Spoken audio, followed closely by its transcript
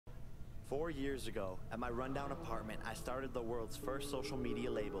4 years ago, at my rundown apartment, I started the world's first social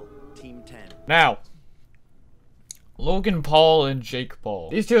media label, Team 10. Now, Logan Paul and Jake Paul.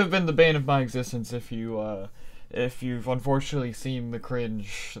 These two have been the bane of my existence if you've unfortunately seen the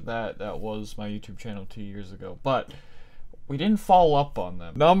cringe that was my YouTube channel 2 years ago. But we didn't follow up on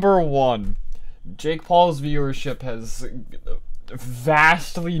them. Number one, Jake Paul's viewership has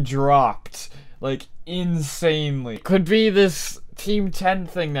vastly dropped. Like, insanely. Could be this Team 10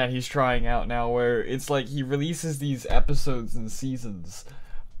 thing that he's trying out now, where it's like he releases these episodes and seasons.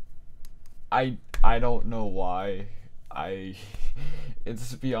 I don't know why.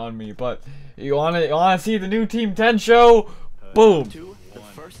 It's beyond me, but you wanna see the new Team 10 show? Boom! The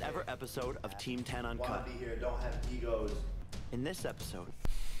first ever episode of Team 10 Uncut. Wanna be here, don't have egos. In this episode,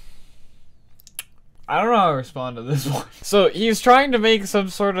 I don't know how to respond to this one. So he's trying to make some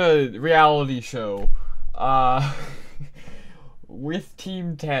sort of reality show, with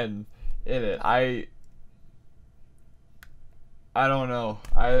Team 10 in it. I don't know.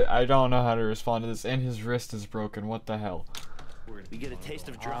 I don't know how to respond to this, and his wrist is broken. What the hell? we get a taste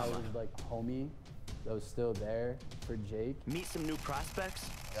of drama. I was like homie that was still there for Jake. Meet some new prospects.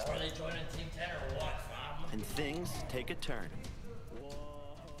 Are they joining Team 10 or what, fam? And things take a turn.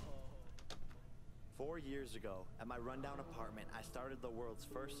 4 years ago, at my rundown apartment, I started the world's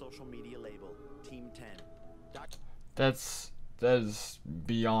first social media label, Team 10. That is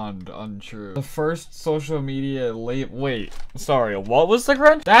beyond untrue. The first social media wait, sorry, what was the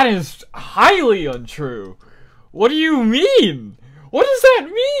grunt? That is highly untrue. What do you mean? What does that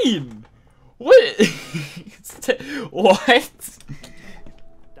mean? What? What?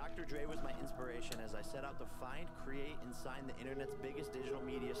 Dr. Dre was my inspiration as I set out to find, create, and sign the internet's biggest digital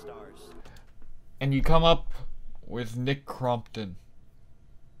media stars. And you come up with Nick Crompton.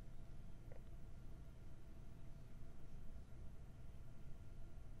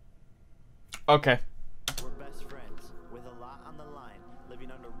 Okay. We're best friends, with a lot on the line,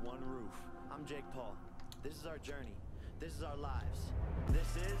 living under one roof. I'm Jake Paul. This is our journey. This is our lives.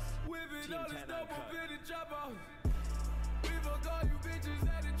 This is Team 10 Uncut.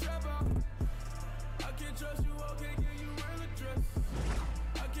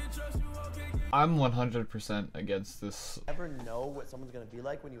 I'm 100% against this. Never know what someone's gonna be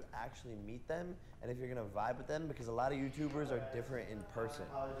like when you actually meet them, and if you're gonna vibe with them, because a lot of YouTubers are different in person.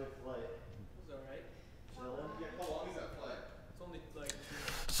 How was your flight? It was alright. Chilling? Yeah, how long is that flight? It's only like...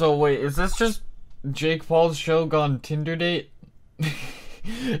 So wait, is this just Jake Paul's show gone Tinder date?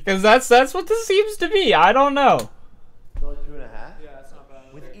 Because that's what this seems to be. I don't know. It's only 2.5? Yeah, it's not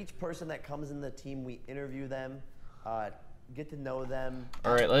bad. With each person that comes in the team, we interview them, get to know them.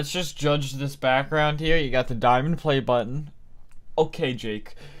 Alright, let's just judge this background here. You got the diamond play button. Okay,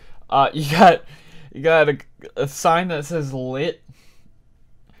 Jake. You got a sign that says lit.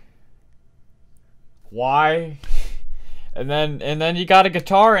 Why? And then you got a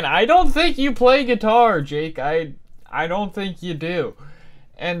guitar, and I don't think you play guitar, Jake. I don't think you do.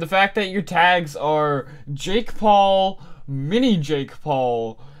 And the fact that your tags are Jake Paul, Mini Jake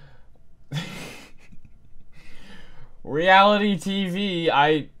Paul, reality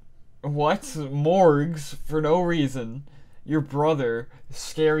TV, morgues for no reason, your brother,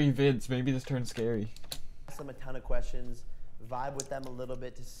 scary vids, maybe this turned scary. Ask them a ton of questions, vibe with them a little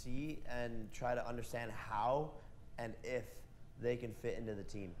bit to see and try to understand how and if they can fit into the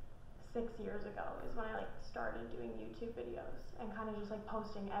team. 6 years ago is when I started doing YouTube videos and kind of just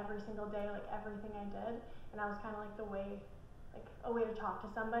posting every single day, everything I did, and I was kind of a way to talk to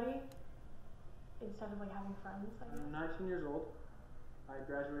somebody instead of having friends. I'm 19 years old. I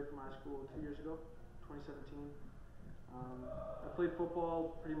graduated from high school 2 years ago, 2017. I played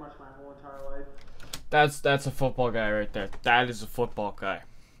football pretty much my whole entire life. That's a football guy right there. That is a football guy.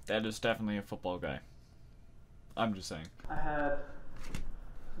 That is definitely a football guy. I'm just saying. I had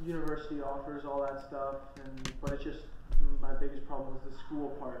university offers, all that stuff, but it's just my biggest problem was the school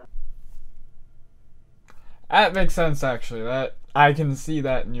part. That makes sense, actually. That I can see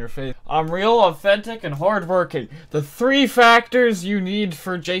that in your face. I'm real, authentic, and hardworking. The 3 factors you need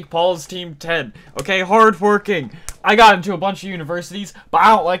for Jake Paul's Team 10. Okay, hardworking. I got into a bunch of universities, but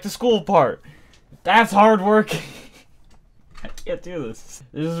I don't like the school part. That's hardworking. I can't do this.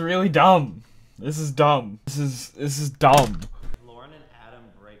 This is really dumb. This is dumb. This is dumb. Lauren and Adam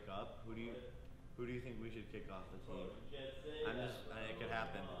break up. Who do you think we should kick off the team? It could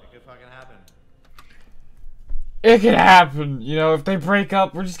happen. It could fucking happen. It could happen. You know, if they break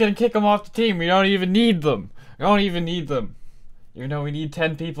up, we're just gonna kick them off the team. We don't even need them. We don't even need them. Even though we need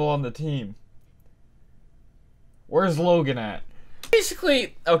 10 people on the team. Where's Logan at?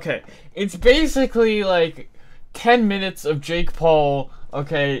 Basically, okay. It's basically 10 minutes of Jake Paul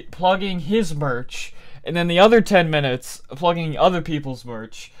okay, plugging his merch, and then the other 10 minutes plugging other people's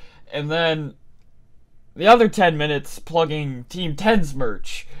merch, and then the other 10 minutes plugging Team 10's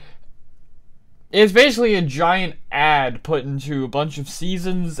merch. It's basically a giant ad put into a bunch of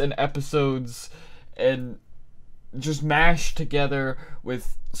seasons and episodes and just mashed together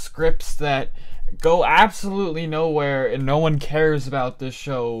with scripts that go absolutely nowhere, and no one cares about this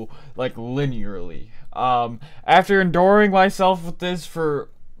show, like, linearly. After enduring myself with this for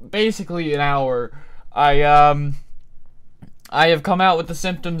basically an hour, I have come out with the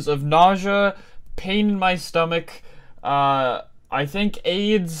symptoms of nausea, pain in my stomach, I think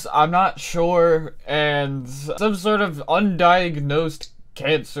AIDS, I'm not sure, and some sort of undiagnosed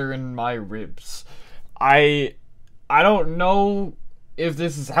cancer in my ribs. I don't know if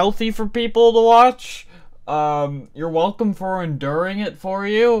this is healthy for people to watch. You're welcome for enduring it for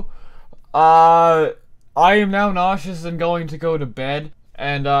you. I am now nauseous and going to go to bed.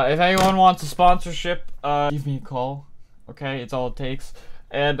 And if anyone wants a sponsorship, give me a call. Okay, it's all it takes.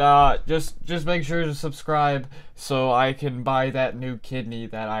 And just make sure to subscribe so I can buy that new kidney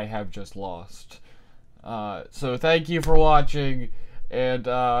that I have just lost. So thank you for watching, and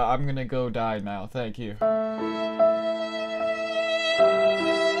I'm gonna go die now. Thank you.